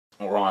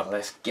Alright,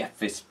 let's get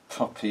this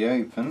puppy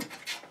open.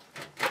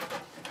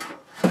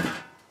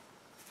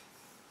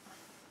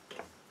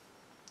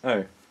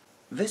 Oh,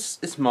 this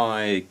is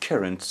my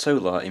current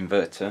solar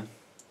inverter.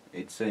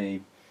 It's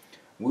a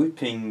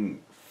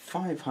whooping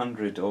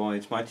 500, or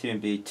it might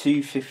even be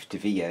 250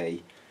 VA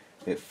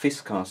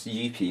Fiskars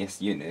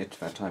UPS unit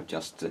that I've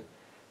just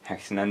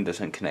hacked an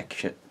Anderson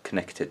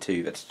connector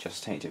to that's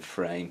just out of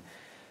frame.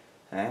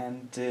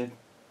 And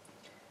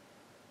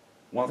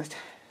well,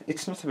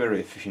 it's not a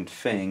very efficient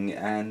thing,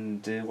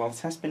 and while it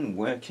has been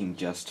working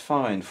just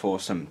fine for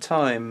some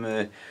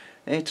time,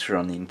 it's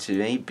run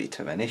into a bit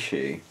of an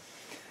issue.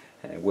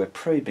 We're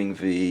probing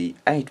the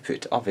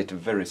output of it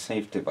very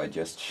safely by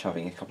just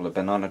shoving a couple of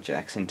banana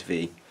jacks into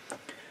the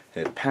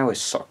power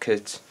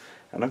socket,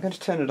 and I'm going to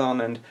turn it on,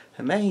 and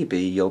maybe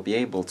you'll be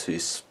able to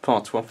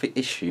spot what the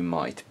issue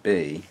might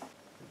be.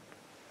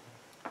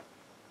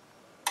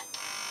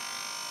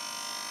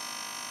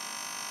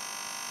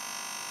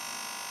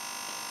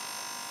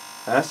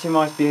 As you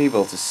might be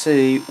able to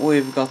see,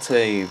 we've got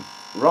a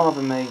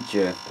rather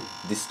major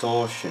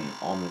distortion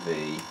on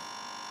the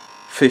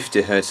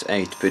 50Hz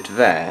output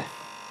there,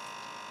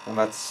 and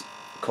that's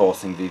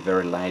causing the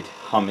very loud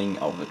humming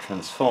of the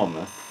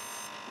transformer.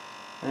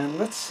 And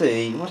let's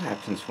see what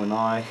happens when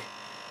I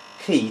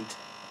heat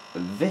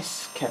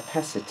this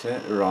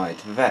capacitor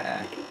right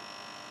there.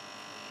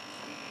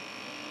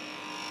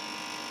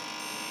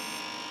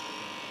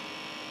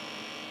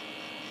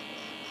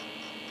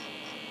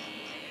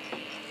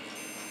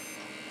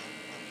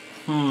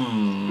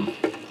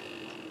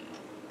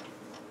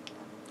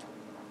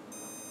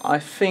 I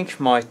think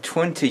my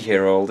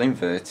 20-year-old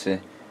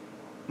inverter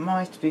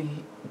might be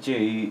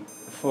due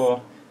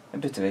for a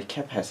bit of a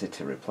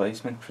capacitor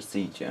replacement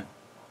procedure,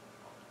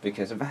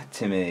 because that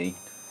to me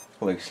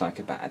looks like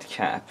a bad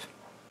cap.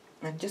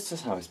 And just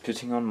as I was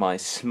putting on my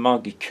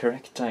smug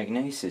correct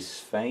diagnosis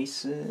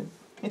face,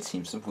 it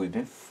seems that we've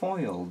been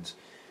foiled.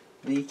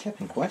 The cap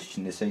in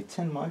question is a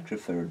 10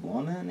 microfarad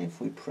one, and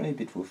if we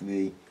probe it with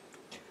the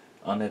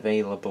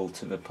unavailable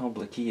to the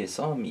public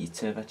ESR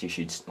meter that you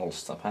should all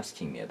stop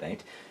asking me about,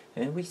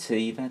 we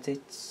see that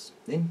it's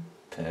in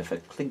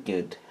perfectly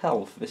good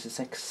health. This is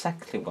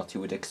exactly what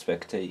you would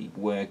expect a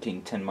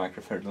working 10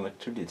 microfarad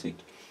electrolytic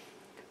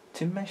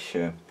to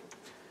measure.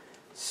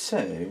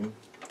 So,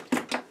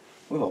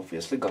 we've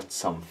obviously got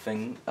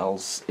something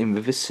else in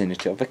the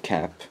vicinity of the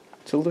cap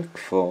to look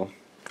for.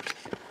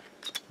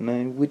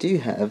 Now, we do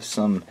have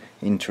some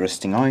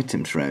interesting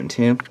items around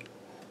here.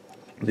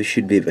 There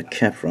should be the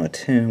cap right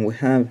here. We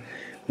have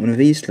one of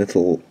these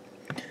little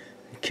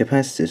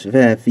capacitors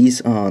there. These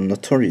are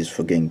notorious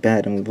for going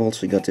bad, and we've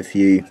also got a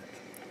few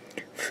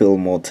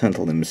film or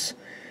tantalums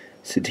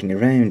sitting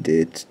around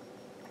it.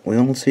 We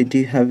also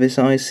do have this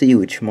IC,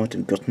 which might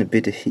have gotten a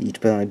bit of heat,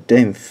 but I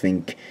don't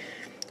think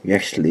we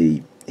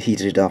actually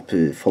heated it up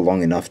for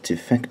long enough to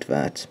affect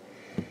that.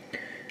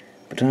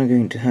 But I'm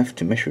going to have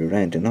to measure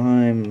around, and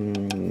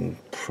I'm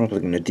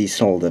probably going to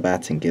desolder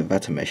that and give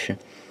that a measure,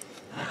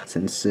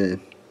 since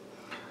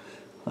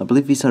I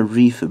believe these are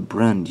Reefer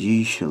brand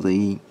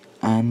usually,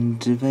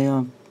 and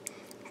they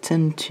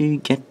tend to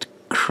get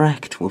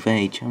cracked with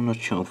age. I'm not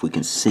sure if we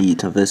can see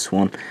it on this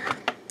one.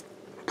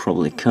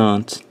 Probably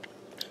can't.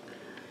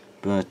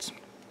 But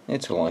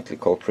it's a likely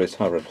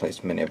culprit. I've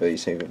replaced many of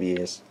these over the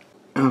years.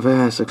 And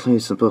there's a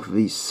close-up of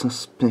the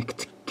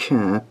suspect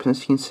cap.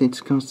 As you can see,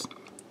 it's got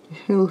a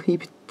whole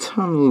heap of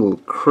tunnel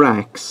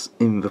cracks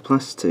in the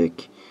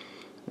plastic,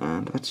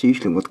 and that's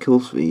usually what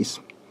kills these.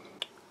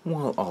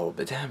 Well, I'll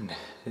be damned.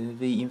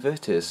 The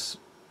inverter's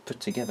put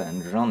together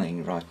and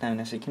running right now,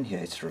 and as you can hear,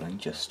 it's running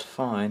just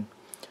fine.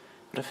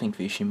 But I think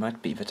the issue might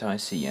be that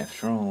IC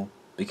after all,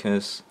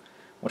 because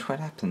what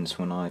happens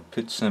when I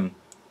put some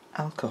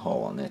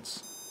alcohol on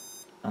it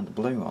and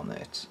blow on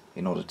it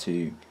in order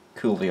to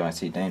cool the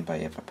IC down by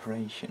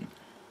evaporation?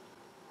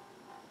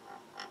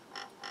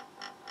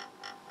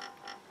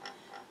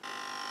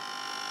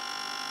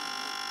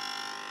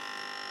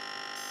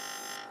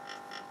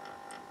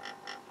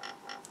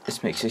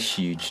 This makes a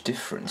huge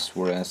difference,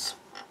 whereas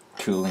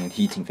cooling and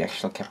heating the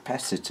actual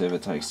capacitor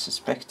that I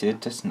suspected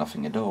does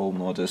nothing at all,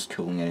 nor does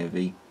cooling any of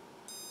the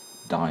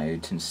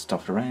diode and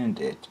stuff around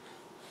it.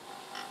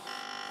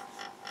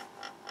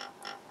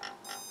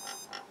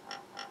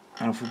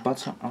 And if we put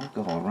some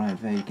alcohol right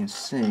there, you can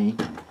see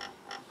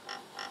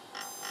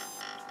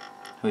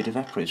how it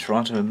evaporates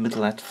right in the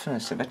middle at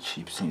first, so that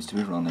sheep seems to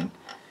be running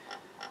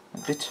a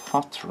bit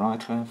hot right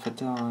there for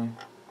dye.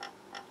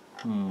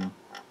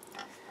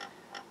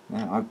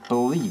 Now, I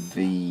believe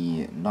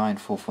the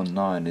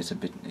 9449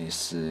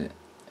 is an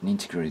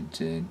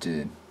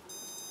integrated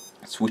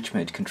switch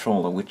mode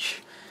controller,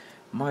 which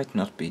might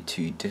not be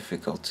too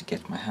difficult to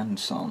get my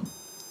hands on.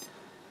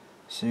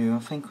 So I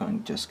think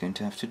I'm just going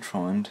to have to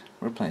try and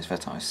replace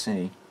that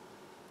IC,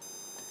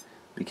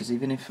 because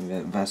even if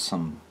there's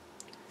some,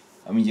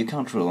 I mean, you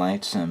can't rule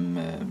out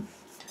some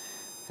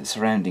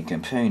surrounding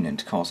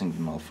component causing the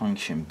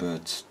malfunction,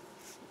 but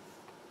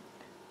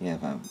yeah,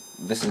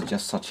 this is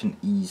just such an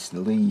easy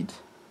lead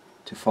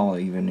to follow,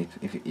 even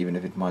if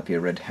it might be a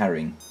red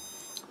herring.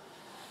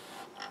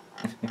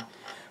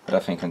 But I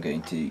think I'm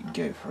going to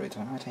go for it.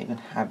 I might even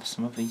have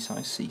some of these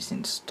ICs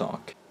in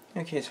stock.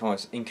 Okay, so I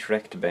was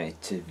incorrect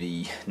about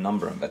the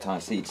number of that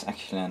IC. It's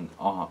actually an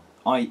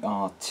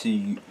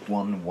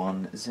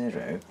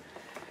IR2110,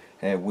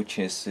 which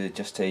is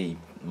just a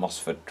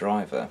MOSFET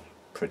driver,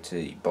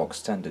 pretty bog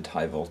standard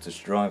high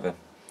voltage driver.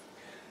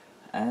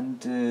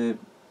 And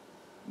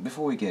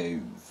before we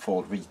go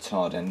full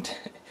retard and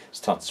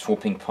start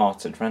swapping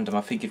parts at random,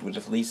 I figured we'd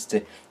at least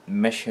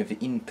measure the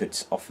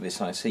inputs of this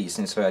IC,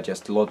 since they are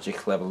just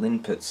logic level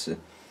inputs,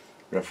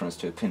 reference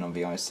to a pin on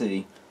the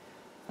IC.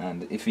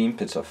 And if the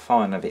inputs are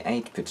fine and the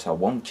outputs are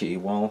wonky,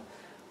 well,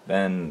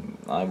 then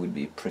I would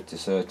be pretty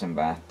certain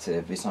that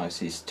this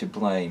IC is to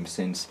blame,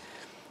 since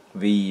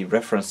the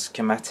reference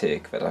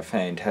schematic that I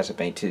found has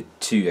about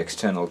two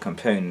external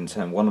components,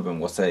 and one of them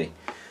was a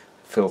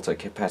filter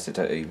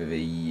capacitor over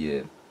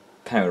the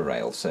power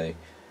rail, so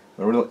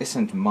there really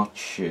isn't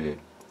much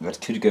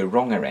that could go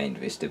wrong around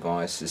this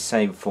device,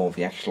 save for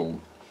the actual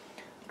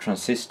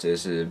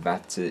transistors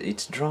that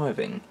it's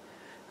driving,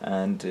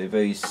 and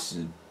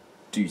those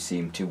do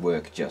seem to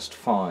work just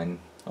fine,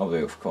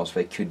 although of course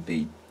they could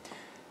be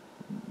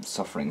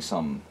suffering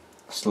some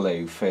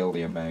slow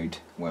failure mode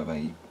where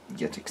they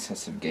get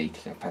excessive gate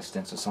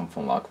capacitance or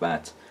something like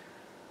that,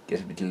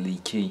 get a bit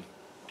leaky.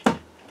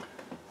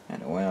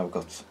 Anyway, I've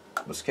got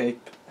the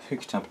scope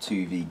hooked up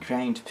to the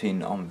ground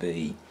pin on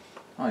the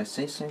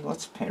IC, so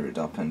let's pair it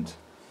up and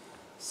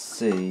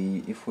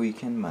see if we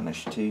can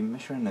manage to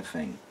measure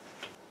anything.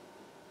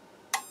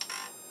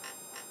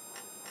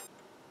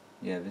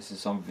 Yeah, this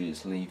is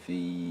obviously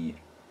the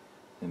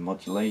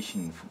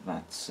modulation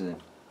that's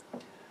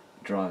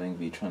driving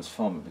the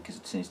transformer, because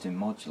it seems to be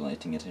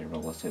modulating at a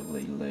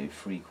relatively low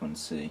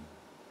frequency.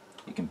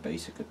 You can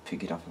basically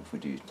pick it up if we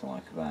do it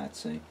like that.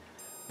 So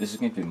this is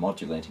going to be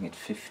modulating at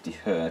 50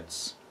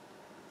 Hz.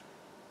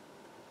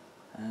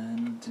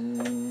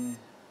 And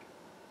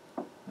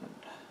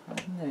I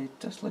don't know, it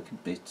does look a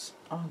bit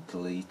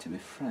ugly, to be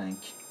frank.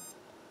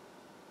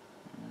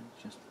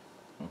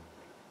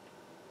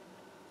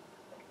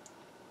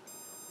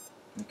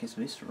 Because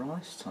this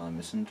rise time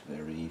isn't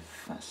very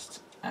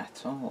fast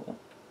at all.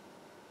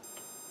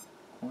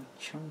 Quite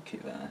chunky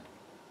there.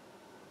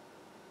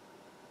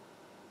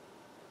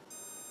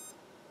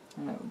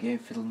 There we go,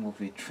 fiddling with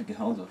the trigger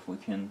holder, we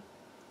can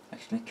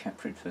actually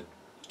capture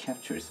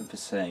it at the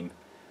same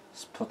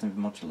spot of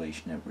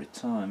modulation every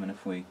time, and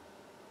if we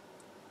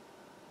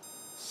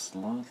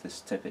slightly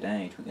step it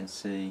out we can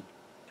see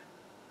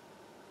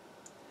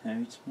how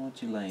it's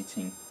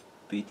modulating,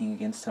 beating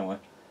against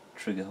our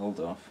trigger hold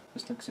off.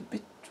 This looks a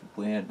bit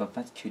weird, but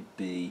that could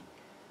be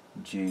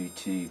due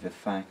to the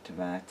fact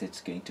that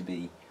it's going to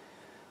be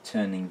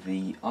turning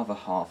the other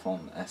half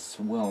on as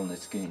well, and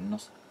it's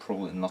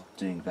probably not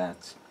doing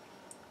that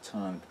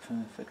timed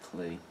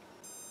perfectly.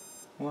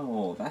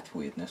 Well, that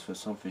weirdness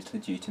was obviously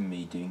due to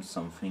me doing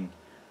something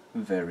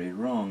very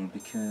wrong,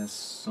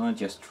 because I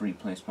just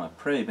replaced my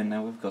probe and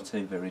now we've got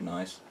a very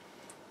nice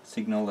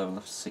signal level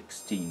of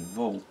 16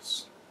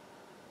 volts,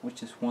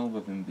 which is well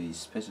within the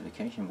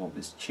specification of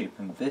this chip,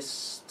 and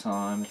this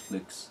time it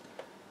looks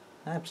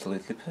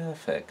absolutely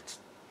perfect.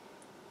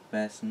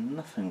 There's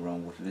nothing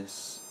wrong with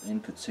this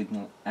input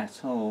signal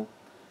at all,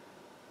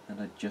 and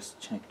I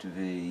just checked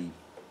the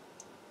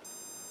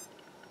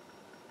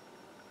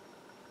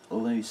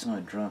low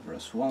side driver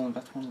as well, and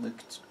that one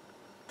looked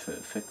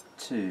perfect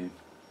too.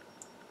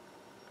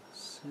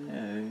 So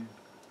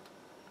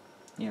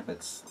yeah,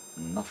 there's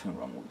nothing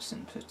wrong with this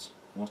input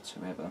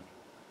whatsoever,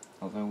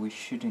 although we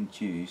should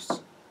induce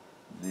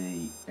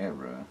the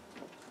error.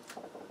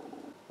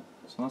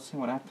 So let's see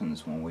what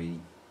happens when we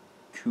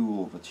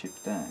cool the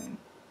chip down.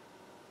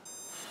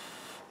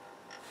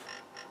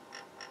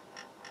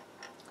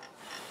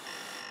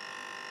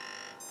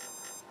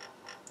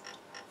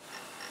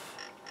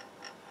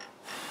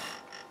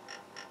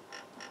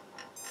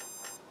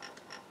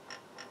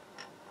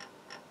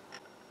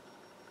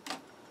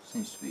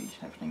 Seems to be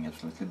happening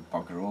absolutely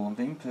bugger all on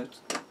the input.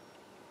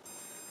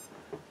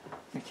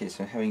 Okay,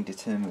 so having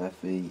determined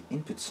that the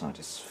input side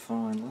is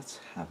fine, let's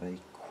have a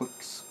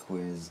quick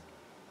squeeze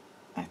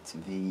at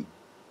the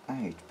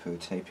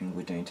output, hoping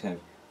we don't have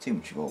too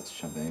much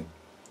voltage, although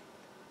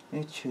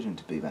it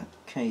shouldn't be that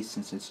case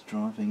since it's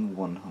driving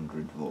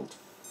 100 volt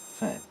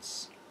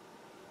FETs.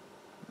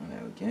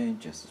 There we go,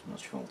 just as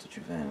much voltage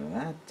there.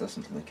 That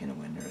doesn't look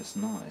anywhere near as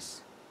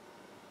nice.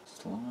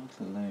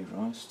 Slightly low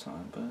rise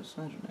time, but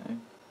I don't know.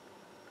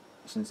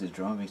 Since it's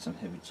driving some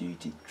heavy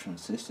duty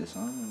transistors,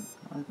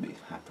 I'd be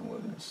happy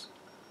with this.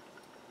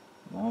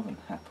 More than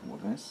happy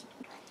with this.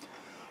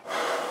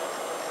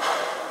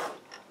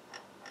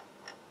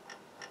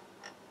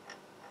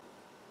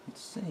 It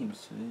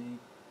seems the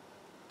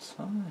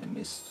time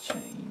is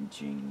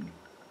changing.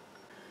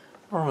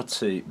 Alright,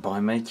 so by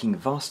making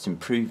vast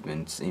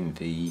improvements in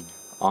the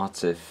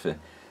art of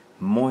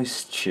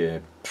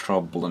moisture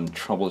problem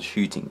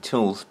troubleshooting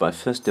tools, by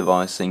first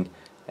devising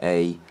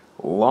a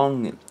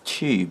long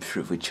tube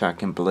through which I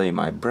can blow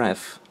my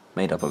breath,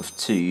 made up of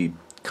two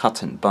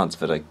cotton buds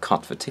that I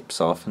cut the tips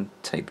off and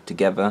taped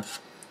together,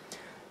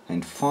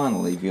 And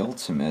finally, the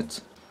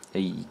ultimate,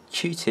 a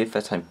Q-tip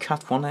that I've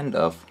cut one end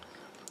off,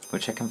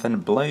 which I can then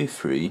blow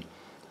through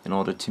in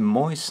order to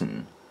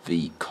moisten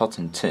the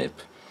cotton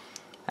tip.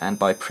 And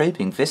by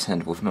probing this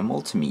end with my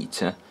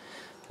multimeter,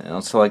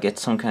 until I get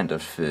some kind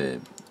of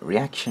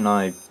reaction,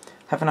 I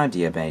have an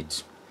idea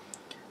about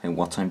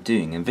what I'm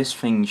doing. And this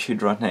thing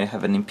should right now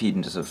have an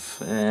impedance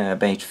of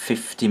about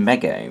 50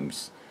 mega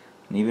ohms.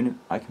 And even if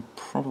I can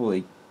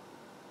probably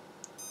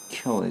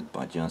kill it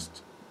by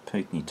just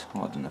poking it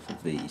hard enough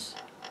with these.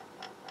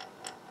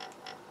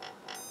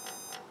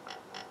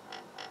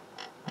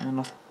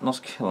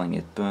 Not killing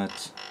it,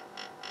 but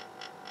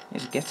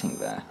it's getting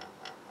there.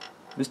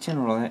 This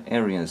general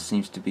area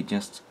seems to be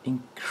just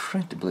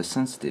incredibly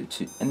sensitive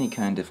to any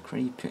kind of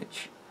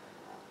creepage.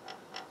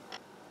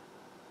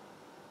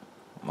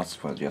 Might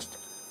as well just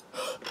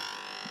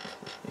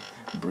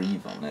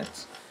breathe on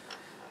it.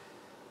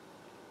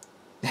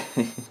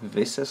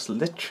 This is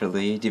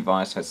literally a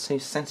device that's so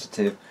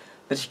sensitive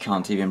that you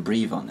can't even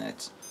breathe on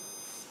it.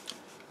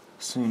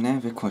 So now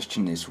the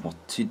question is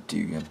what to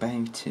do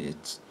about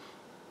it.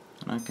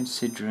 And I'm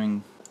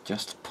considering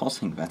just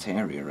potting that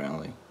area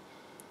really.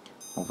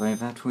 Although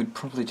that would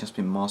probably just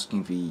be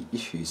masking the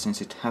issue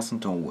since it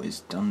hasn't always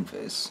done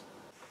this.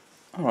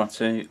 Alright,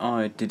 so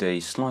I did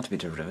a slight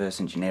bit of reverse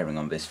engineering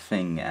on this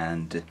thing,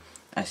 and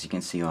as you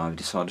can see I've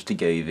decided to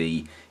go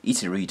the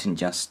easy route and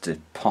just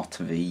pot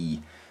the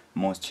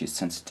moisture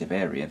sensitive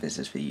area. This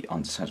is the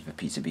underside of the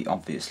PCB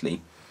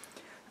obviously.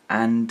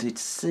 And it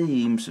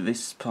seems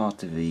this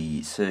part of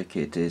the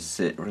circuit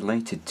is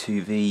related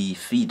to the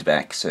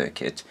feedback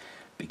circuit,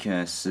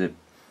 because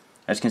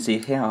as you can see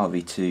here are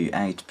the two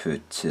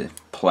output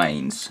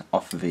planes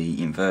of the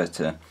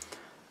inverter,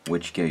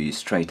 which go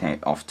straight out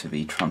off to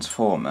the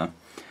transformer,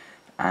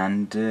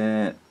 and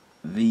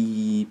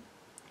these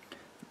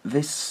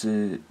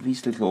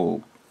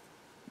little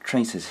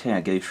traces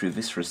here go through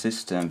this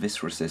resistor and this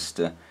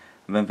resistor,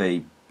 and then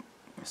they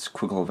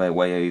squiggle their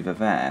way over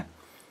there,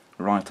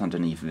 right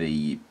underneath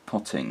the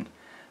potting.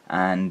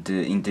 And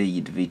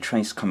indeed the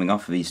trace coming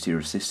off of these two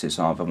resistors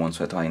are the ones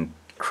that are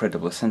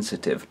incredibly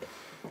sensitive,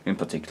 in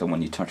particular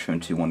when you touch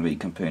them to one of the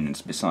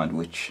components beside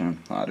which I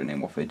don't know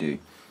what they do.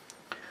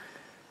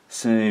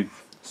 So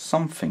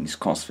some things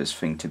cause this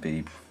thing to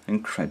be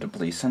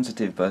incredibly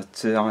sensitive,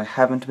 but I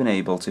haven't been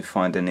able to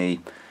find any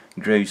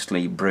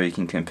grossly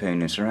broken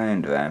components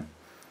around there.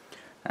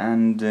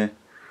 And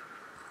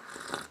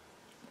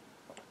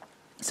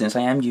since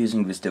I am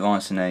using this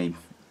device in a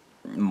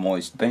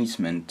moist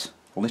basement,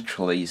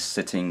 literally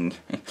sitting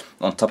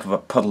on top of a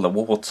puddle of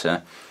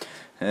water,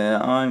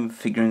 I'm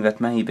figuring that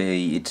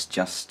maybe it's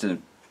just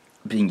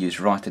being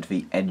used right at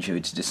the edge of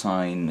its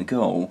design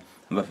goal,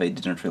 but they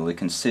didn't really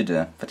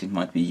consider that it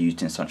might be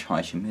used in such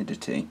high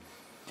humidity.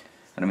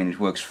 And I mean, it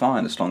works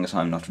fine as long as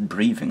I'm not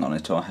breathing on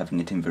it or having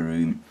it in the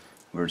room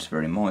where it's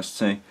very moist,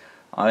 so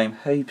I'm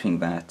hoping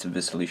that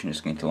the solution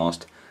is going to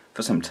last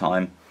for some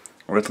time,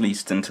 or at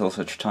least until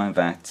such time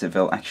that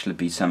there'll actually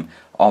be some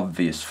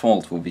obvious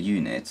fault with the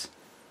unit.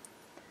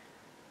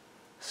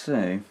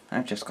 So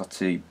I've just got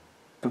to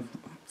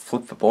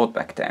flip the board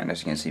back down.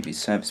 As you can see, the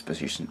service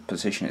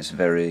position is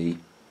very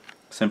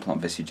simple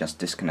on this. You just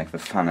disconnect the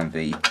fan and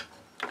the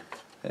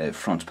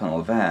front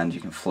panel there, and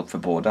you can flip the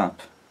board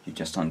up. You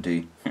just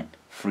undo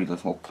 3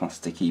 little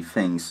plasticky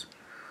things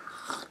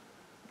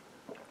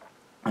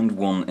and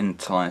one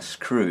entire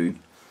screw.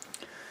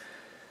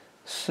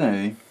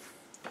 So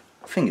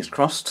fingers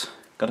crossed,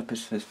 gotta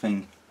put this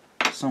thing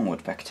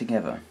somewhat back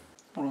together.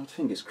 Alright,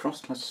 fingers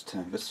crossed, let's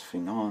turn this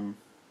thing on.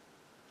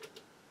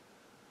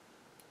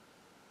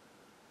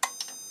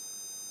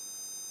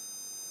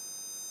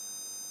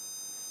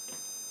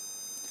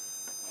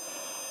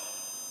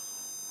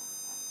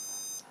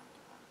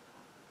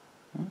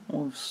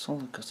 Well, we've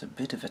sort of got a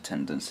bit of a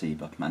tendency,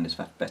 but man, is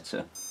that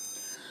better.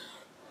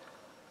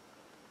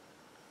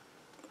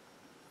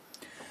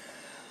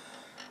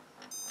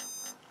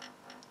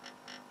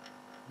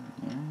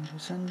 It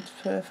isn't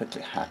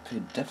perfectly happy,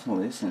 it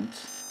definitely isn't.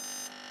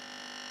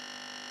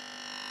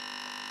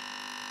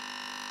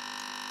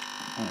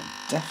 Oh,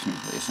 it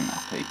definitely isn't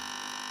happy.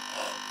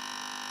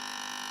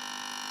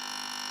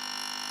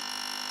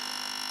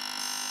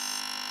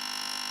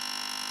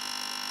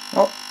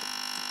 Oh,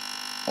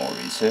 more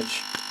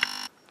research.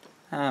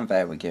 And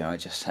there we go, I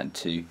just had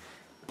to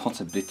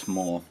pot a bit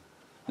more.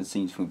 It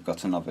seems we've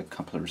got another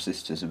couple of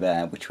resistors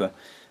there, which were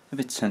a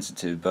bit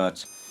sensitive,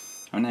 but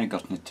I've now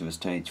gotten it to a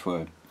stage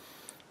where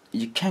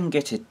you can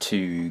get it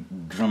to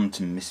grunt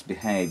and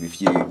misbehave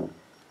if you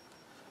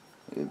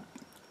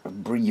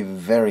breathe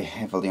very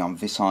heavily on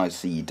this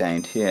IC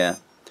down here,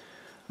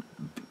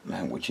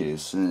 which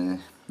is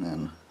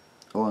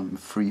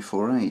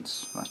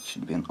LM348. That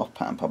should be an op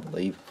amp, I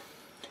believe.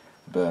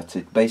 But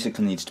it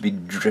basically needs to be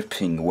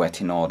dripping wet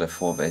in order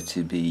for there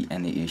to be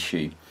any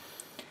issue.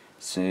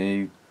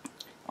 So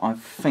I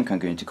think I'm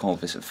going to call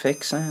this a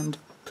fix and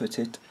put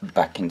it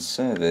back in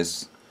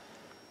service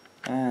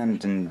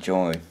and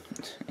enjoy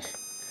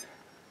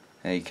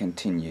a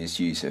continuous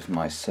use of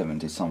my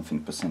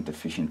 70-something%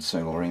 efficient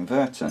solar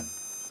inverter.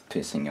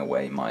 pissing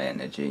away my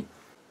energy.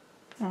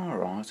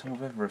 Alright, I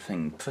have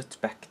everything put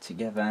back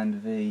together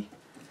and the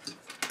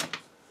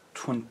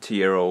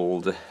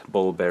 20-year-old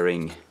ball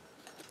bearing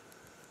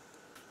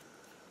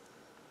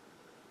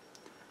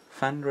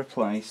fan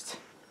replaced.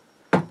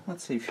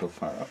 Let's see if she'll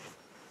fire up.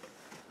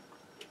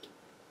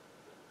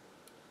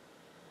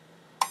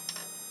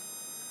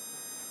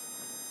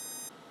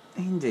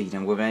 Indeed,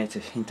 and without a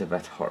hint of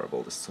that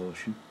horrible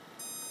distortion.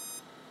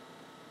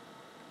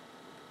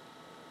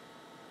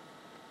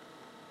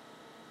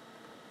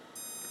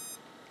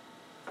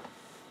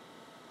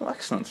 Well,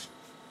 excellent.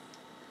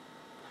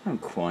 I'm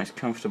quite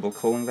comfortable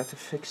calling that a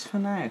fix for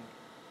now.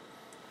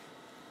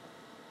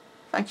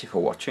 Thank you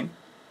for watching.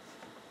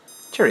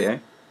 Cheerio.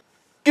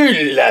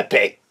 Kyllä,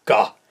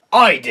 Pekka!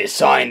 I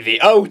design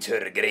the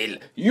outer grill,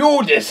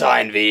 you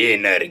design the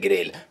inner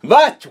grill.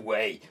 That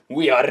way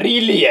we are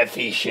really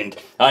efficient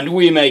and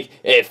we make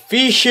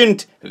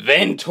efficient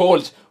vent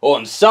holes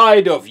on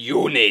side of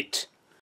unit.